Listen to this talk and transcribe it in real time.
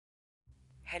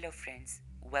Hello friends,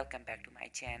 welcome back to my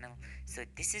channel. So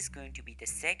this is going to be the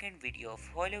second video of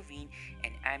Halloween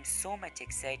and I'm so much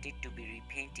excited to be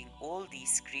repainting all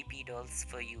these creepy dolls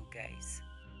for you guys.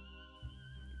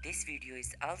 This video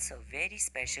is also a very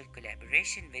special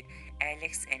collaboration with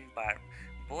Alex and Barb.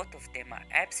 Both of them are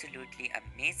absolutely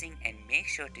amazing and make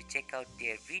sure to check out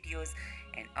their videos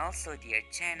and also their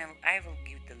channel. I will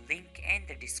give the link in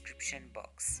the description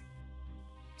box.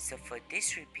 So for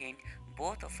this repaint,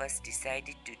 both of us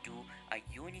decided to do a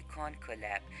unicorn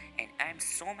collab and I'm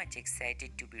so much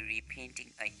excited to be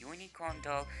repainting a unicorn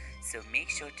doll. So make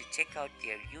sure to check out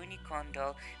their unicorn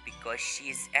doll because she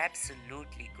is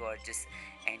absolutely gorgeous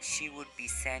and she would be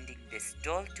sending this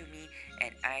doll to me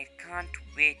and I can't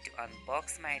wait to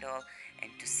unbox my doll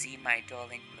and to see my doll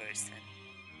in person.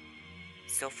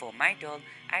 So for my doll,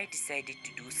 I decided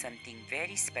to do something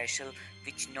very special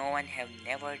which no one have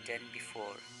never done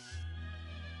before.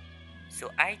 So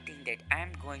I think that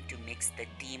I'm going to mix the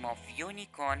theme of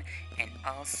unicorn and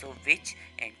also witch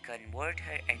and convert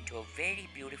her into a very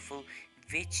beautiful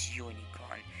witch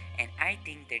unicorn. And I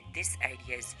think that this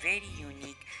idea is very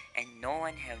unique and no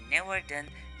one have never done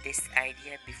this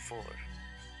idea before.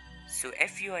 So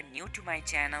if you are new to my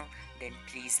channel, then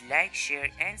please like, share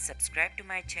and subscribe to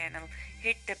my channel.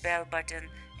 Hit the bell button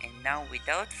and now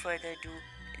without further ado,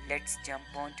 let's jump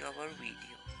on to our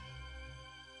video.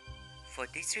 For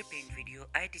this repaint video,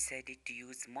 I decided to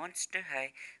use Monster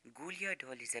High Ghoulia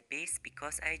doll as a base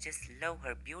because I just love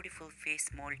her beautiful face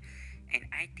mold and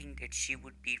I think that she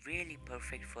would be really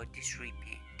perfect for this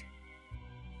repaint.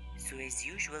 So as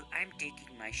usual, I'm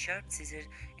taking my sharp scissors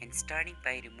and starting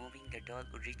by removing the doll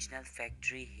original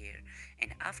factory hair.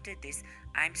 And after this,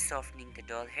 I'm softening the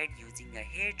doll head using a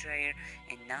hair dryer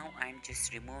and now I'm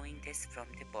just removing this from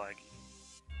the body.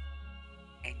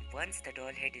 And once the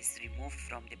doll head is removed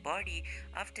from the body,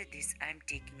 after this I'm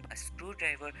taking a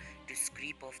screwdriver to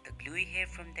scrape off the gluey hair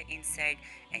from the inside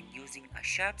and using a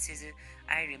sharp scissor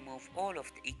I remove all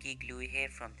of the icky gluey hair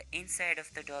from the inside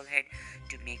of the doll head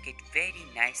to make it very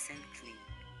nice and clean.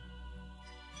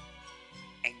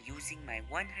 And using my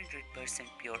 100%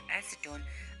 pure acetone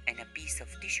and a piece of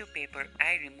tissue paper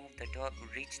I remove the doll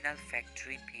original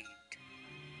factory paint.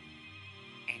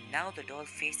 And now the doll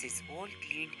face is all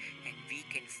cleaned and we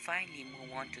can finally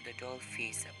move on to the doll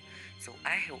face up. So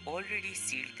I have already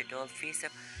sealed the doll face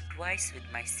up twice with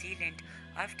my sealant.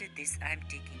 After this I'm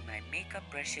taking my makeup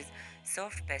brushes,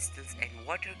 soft pastels and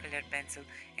watercolor pencil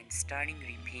and starting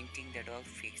repainting the doll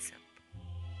face up.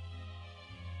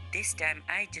 This time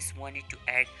I just wanted to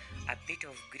add a bit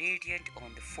of gradient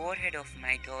on the forehead of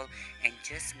my doll and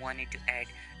just wanted to add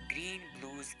green,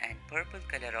 blues and purple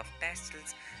color of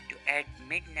pastels to add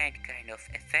midnight kind of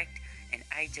effect and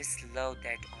I just love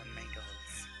that on my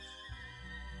dolls.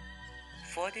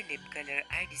 For the lip color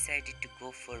I decided to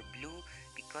go for blue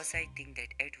because I think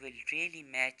that it will really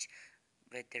match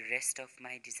with the rest of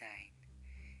my design.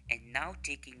 And now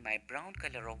taking my brown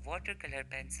color of watercolor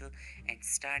pencil and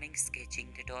starting sketching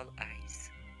the doll eyes.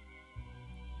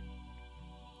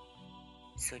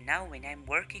 So now when I'm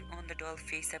working on the doll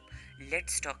face up,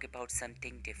 let's talk about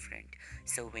something different.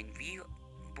 So when we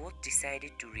both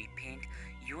decided to repaint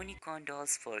unicorn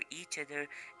dolls for each other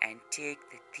and take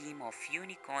the theme of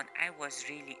unicorn, I was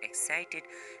really excited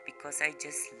because I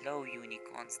just love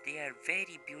unicorns. They are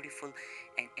very beautiful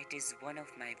and it is one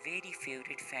of my very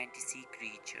favorite fantasy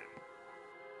creature.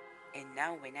 And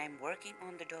now when I'm working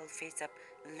on the doll face up,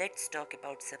 let's talk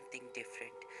about something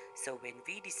different. So when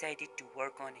we decided to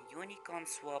work on a unicorn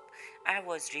swap, I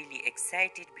was really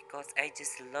excited because I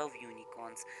just love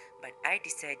unicorns. But I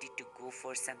decided to go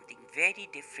for something very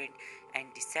different and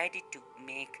decided to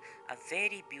make a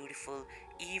very beautiful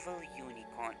evil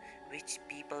unicorn which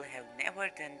people have never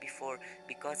done before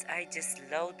because I just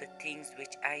love the things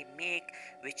which I make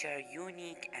which are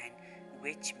unique and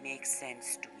which make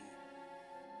sense to me.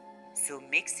 So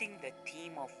mixing the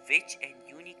theme of witch and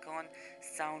unicorn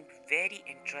sound very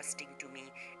interesting to me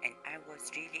and I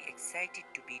was really excited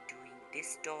to be doing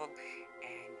this doll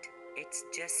and it's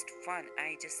just fun.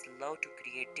 I just love to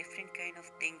create different kind of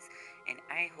things and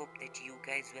I hope that you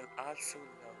guys will also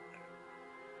love her.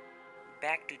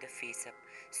 Back to the face up.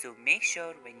 So make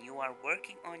sure when you are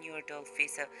working on your doll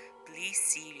face up, please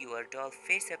seal your doll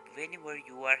face up whenever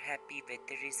you are happy with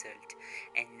the result.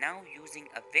 And now using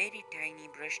a very tiny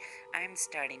brush, I am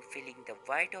starting filling the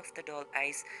white of the doll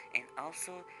eyes and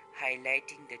also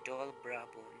highlighting the doll brow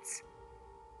bones.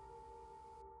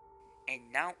 And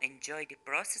now enjoy the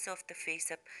process of the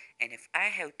face up, and if I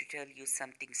have to tell you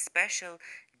something special,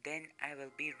 then I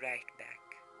will be right back.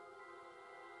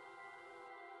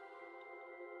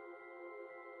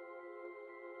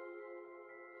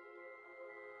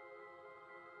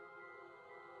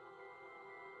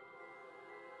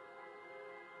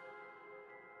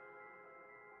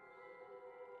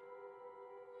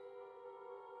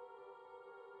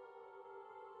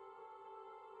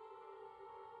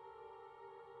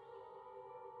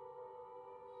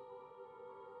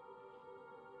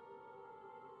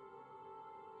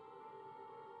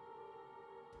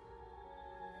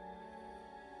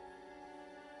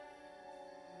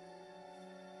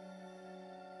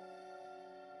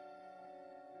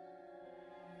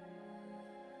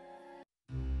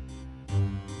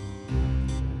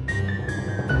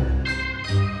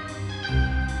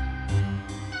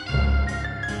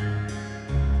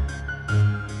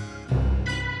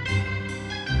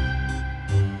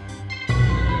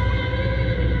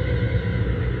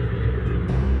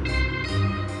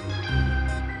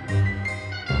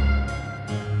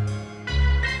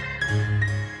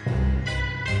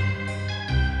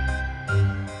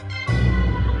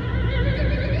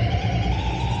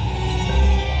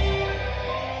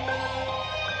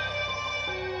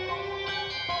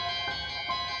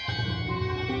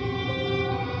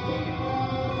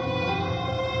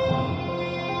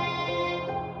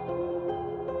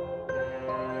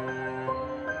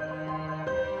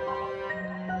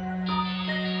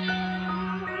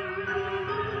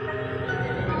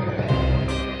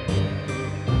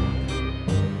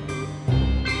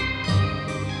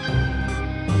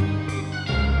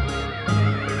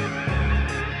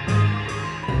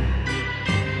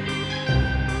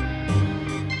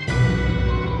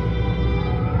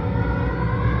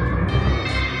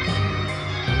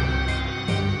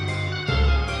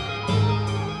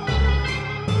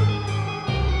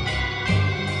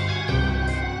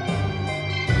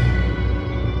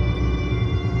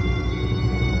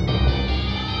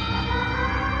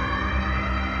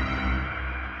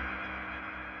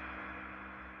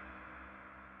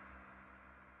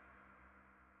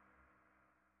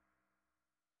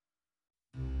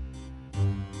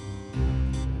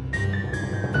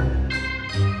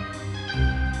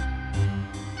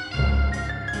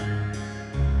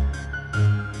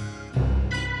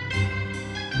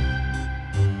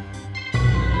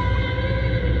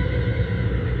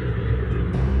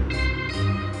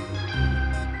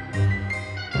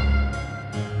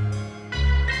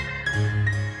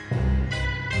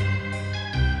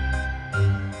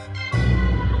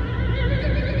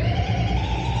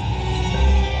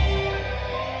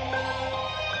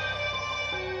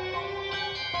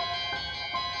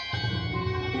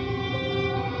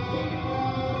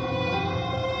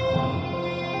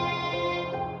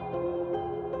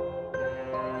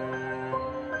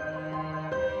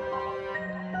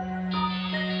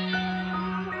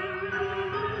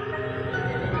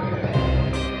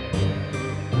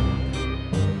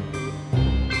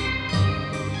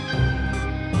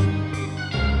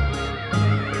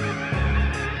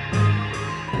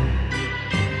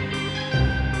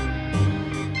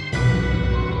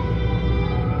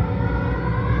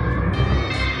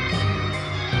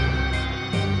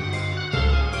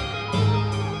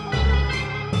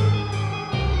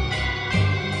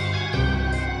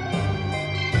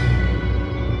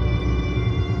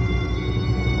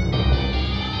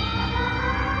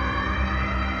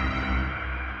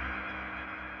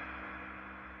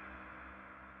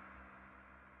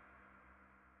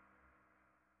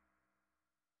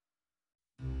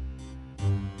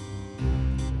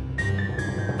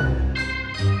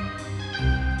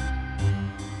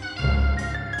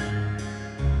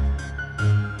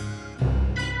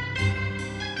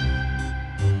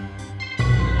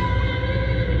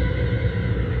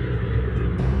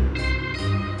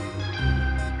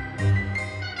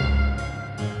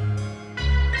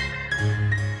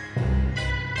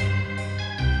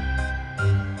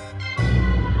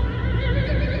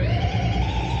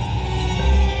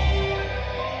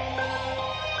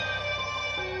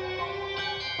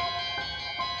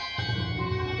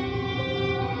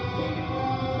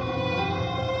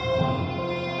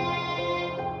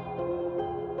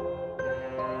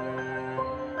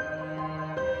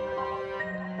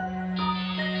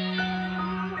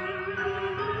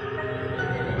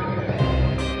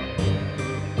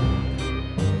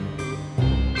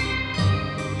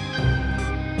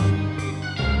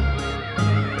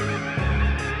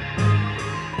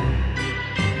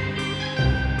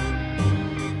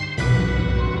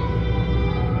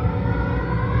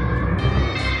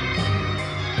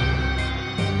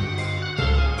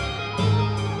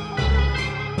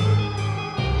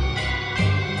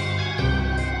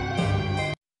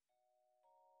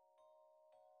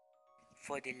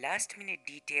 for the last minute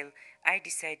detail, I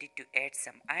decided to add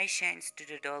some eye shines to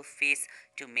the doll face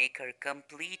to make her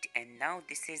complete, and now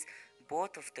this is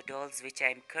both of the dolls which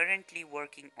I am currently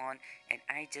working on, and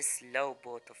I just love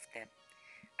both of them.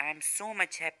 I am so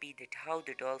much happy that how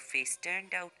the doll face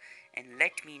turned out, and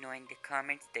let me know in the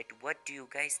comments that what do you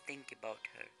guys think about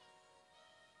her.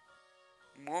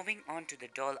 Moving on to the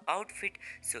doll outfit,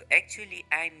 so actually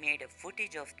I made a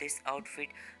footage of this outfit,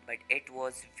 but it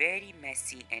was very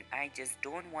messy and I just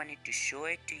don't wanted to show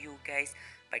it to you guys.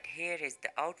 But here is the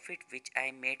outfit which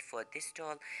I made for this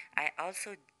doll. I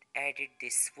also added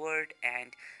this sword,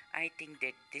 and I think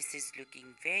that this is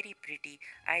looking very pretty.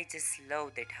 I just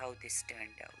love that how this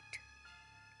turned out.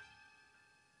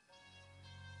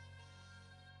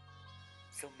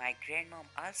 So my grandmom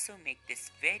also made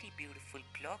this very beautiful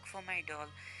clock for my doll,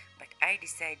 but I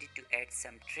decided to add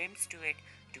some trims to it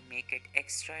to make it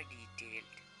extra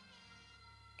detailed.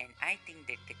 And I think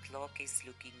that the clock is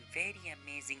looking very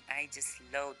amazing. I just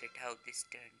love that how this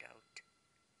turned out.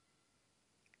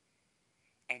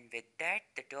 And with that,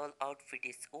 the doll outfit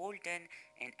is all done,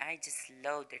 and I just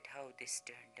love that how this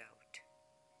turned out.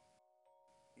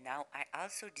 Now I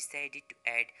also decided to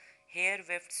add hair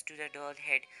wefts to the doll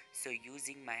head, so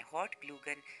using my hot glue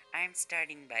gun I am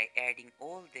starting by adding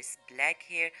all this black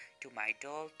hair to my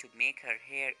doll to make her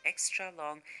hair extra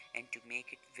long and to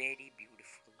make it very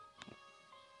beautiful.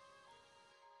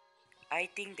 I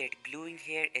think that gluing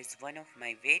hair is one of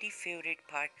my very favorite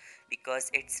part because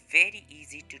it's very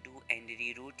easy to do and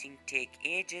rerouting take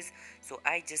ages, so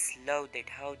I just love that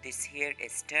how this hair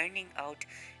is turning out,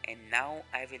 and now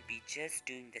I will be just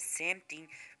doing the same thing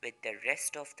with the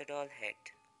rest of the doll head.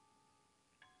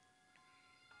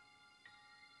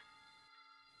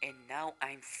 And now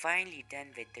I'm finally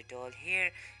done with the doll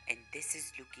hair, and this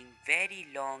is looking very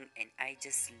long and I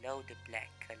just love the black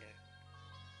color.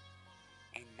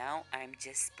 And now I'm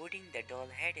just putting the doll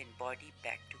head and body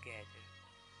back together.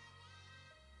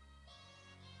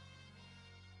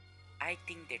 I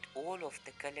think that all of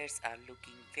the colors are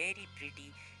looking very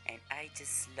pretty, and I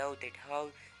just love that how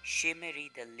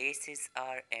shimmery the laces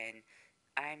are, and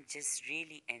I'm just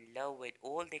really in love with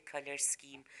all the color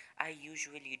scheme. I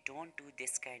usually don't do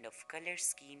this kind of color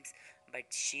schemes, but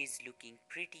she's looking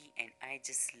pretty and I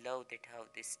just love that how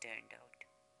this turned out.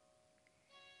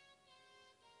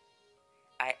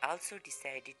 I also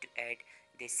decided to add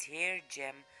this hair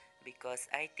gem because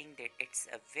I think that it's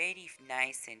a very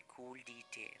nice and cool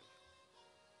detail.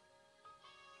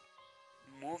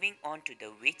 Moving on to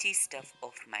the witchy stuff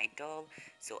of my doll,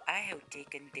 so I have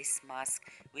taken this mask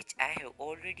which I have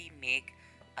already made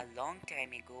a long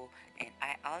time ago, and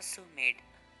I also made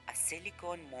a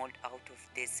silicone mold out of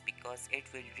this because it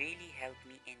will really help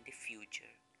me in the future.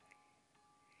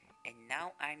 And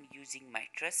now I'm using my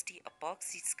trusty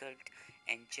epoxy sculpt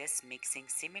and just mixing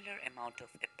similar amount of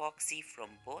epoxy from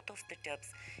both of the tubs,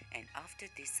 and after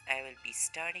this I will be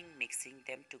starting mixing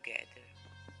them together.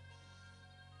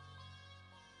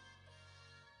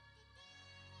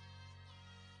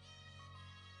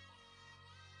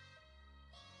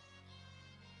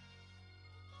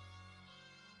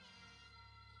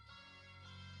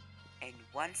 And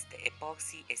once the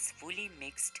epoxy is fully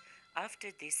mixed, after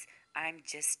this I'm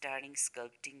just starting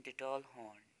sculpting the doll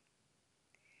horn.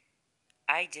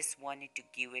 I just wanted to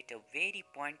give it a very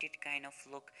pointed kind of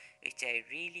look which I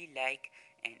really like,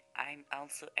 and I'm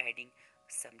also adding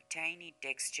some tiny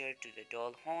texture to the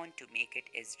doll horn to make it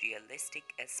as realistic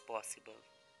as possible.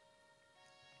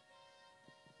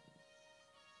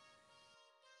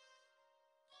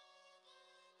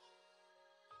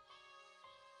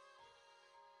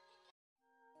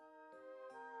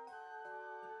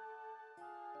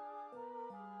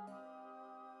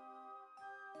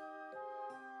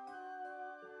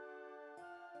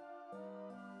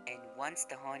 And once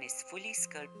the horn is fully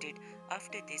sculpted,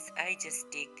 after this I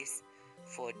just take this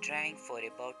for drying for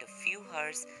about a few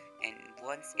hours, and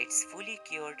once it's fully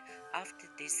cured, after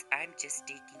this I'm just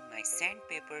taking my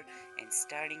sandpaper and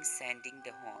starting sanding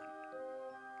the horn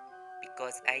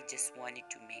because I just wanted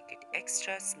to make it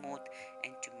extra smooth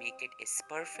and to make it as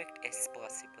perfect as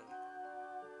possible.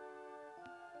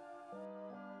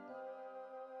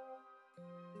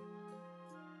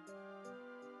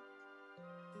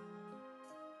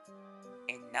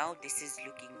 And now this is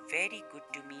looking very good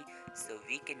to me, so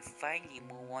we can finally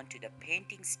move on to the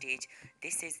painting stage.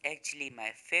 This is actually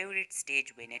my favorite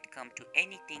stage when it comes to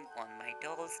anything on my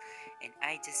dolls, and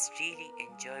I just really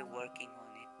enjoy working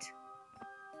on it.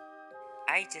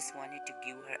 I just wanted to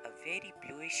give her a very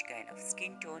bluish kind of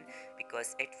skin tone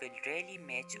because it will really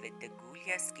match with the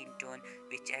Gulia skin tone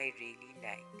which I really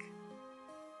like.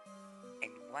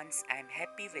 And once I'm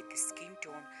happy with the skin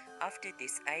tone, after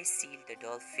this I sealed the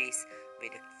doll face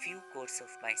with a few coats of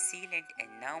my sealant, and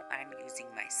now I'm using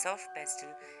my soft pastel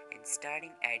and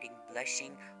starting adding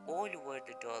blushing all over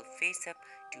the doll face up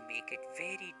to make it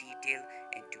very detailed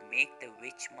and to make the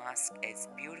witch mask as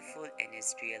beautiful and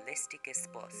as realistic as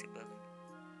possible.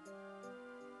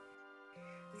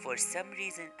 For some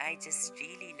reason, I just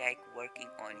really like working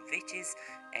on witches,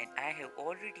 and I have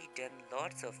already done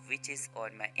lots of witches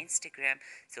on my Instagram.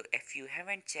 So if you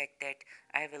haven't checked that,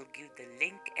 I will give the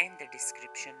link in the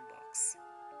description box.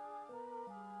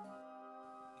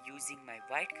 Using my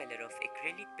white color of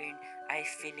acrylic paint, I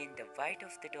fill in the white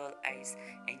of the doll eyes,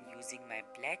 and using my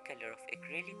black color of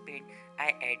acrylic paint,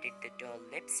 I added the doll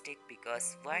lipstick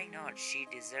because why not? She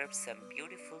deserves some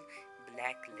beautiful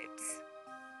black lips.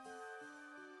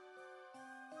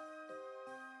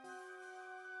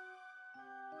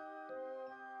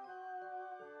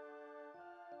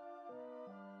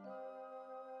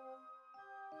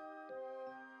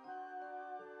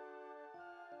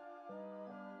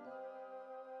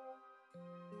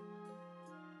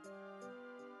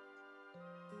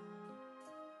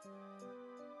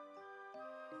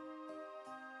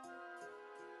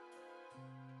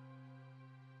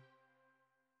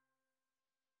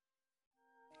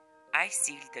 I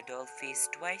sealed the doll face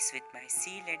twice with my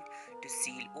sealant to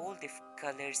seal all the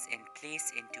colors in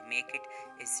place and to make it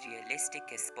as realistic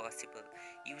as possible.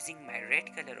 Using my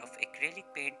red color of acrylic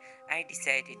paint, I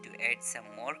decided to add some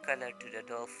more color to the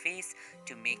doll face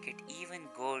to make it even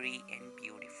gory and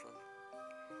beautiful.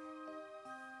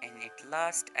 And at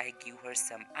last, I give her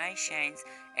some eye shines,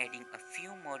 adding a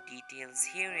few more details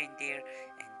here and there,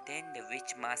 and then the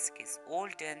witch mask is all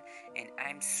done, and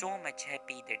I'm so much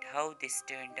happy that how this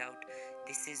turned out.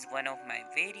 This is one of my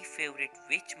very favorite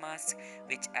witch masks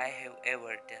which I have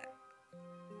ever done.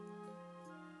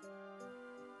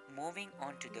 Moving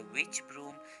on to the witch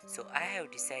broom, so I have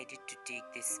decided to take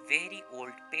this very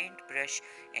old paintbrush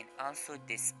and also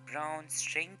this brown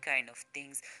string kind of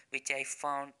things which I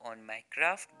found on my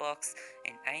craft box,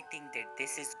 and I think that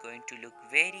this is going to look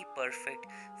very perfect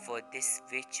for this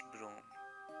witch broom.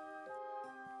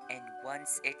 And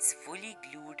once it's fully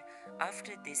glued,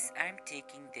 after this I'm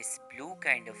taking this blue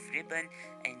kind of ribbon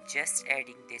and just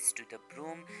adding this to the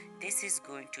broom. This is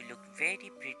going to look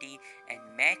very pretty and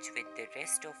match with the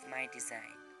rest of my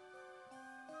design.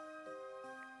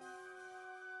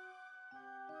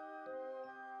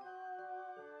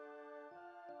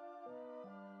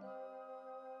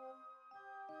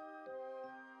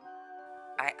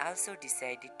 I also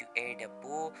decided to add a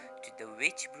bow to the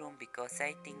witch broom because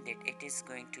I think that it is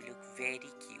going to look very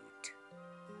cute.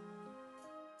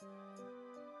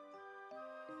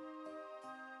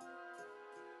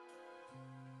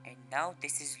 And now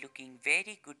this is looking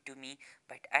very good to me,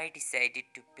 but I decided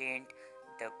to paint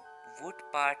the wood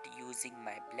part using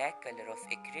my black color of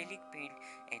acrylic paint,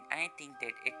 and I think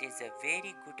that it is a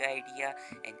very good idea,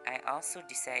 and I also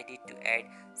decided to add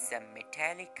some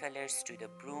metallic colors to the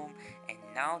broom, and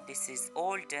now this is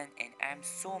all done, and I'm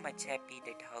so much happy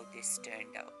that how this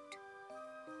turned out.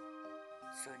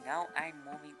 So now I'm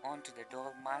moving on to the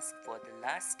doll mask for the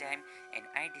last time, and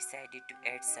I decided to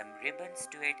add some ribbons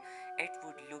to it. It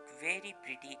would look very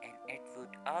pretty and it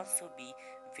would also be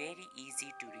very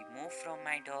easy to remove from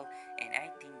my doll, and I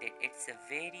think that it's a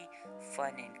very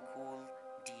fun and cool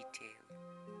detail.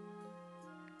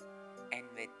 And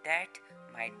with that,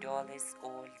 my doll is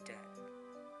all done.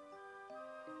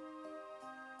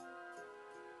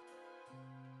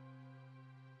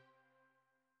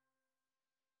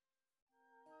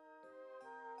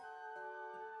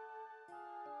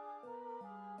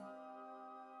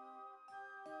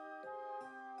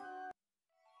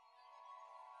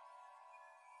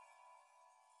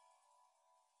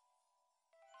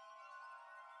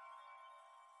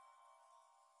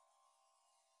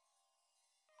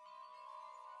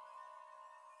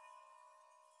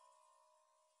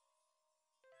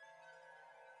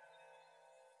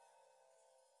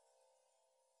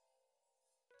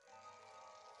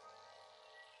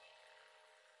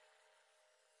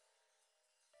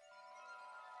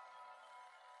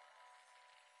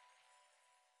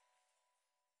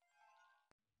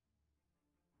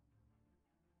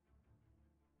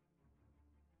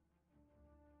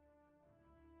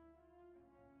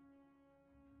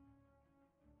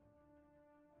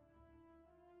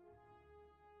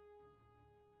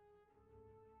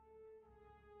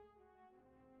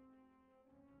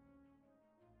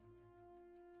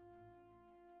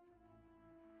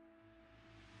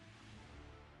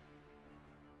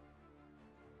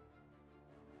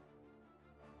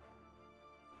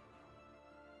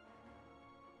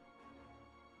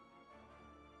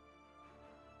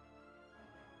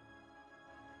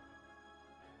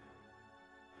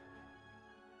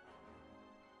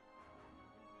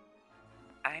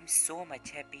 I'm so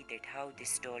much happy that how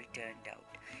this doll turned out.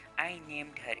 I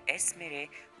named her Esmeray,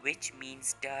 which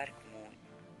means dark moon.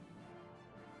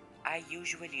 I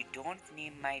usually don't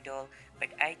name my doll, but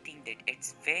I think that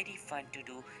it's very fun to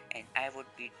do, and I would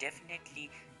be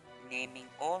definitely naming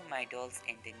all my dolls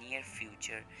in the near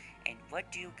future. And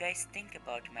what do you guys think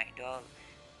about my doll?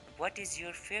 What is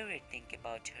your favorite thing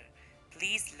about her?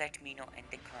 Please let me know in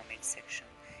the comment section.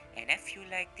 And if you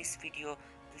like this video,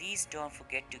 please don't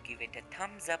forget to give it a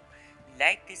thumbs up,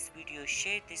 like this video,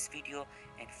 share this video,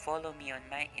 and follow me on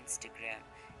my Instagram.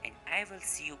 And I will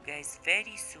see you guys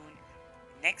very soon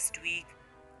next week.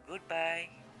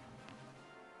 Goodbye.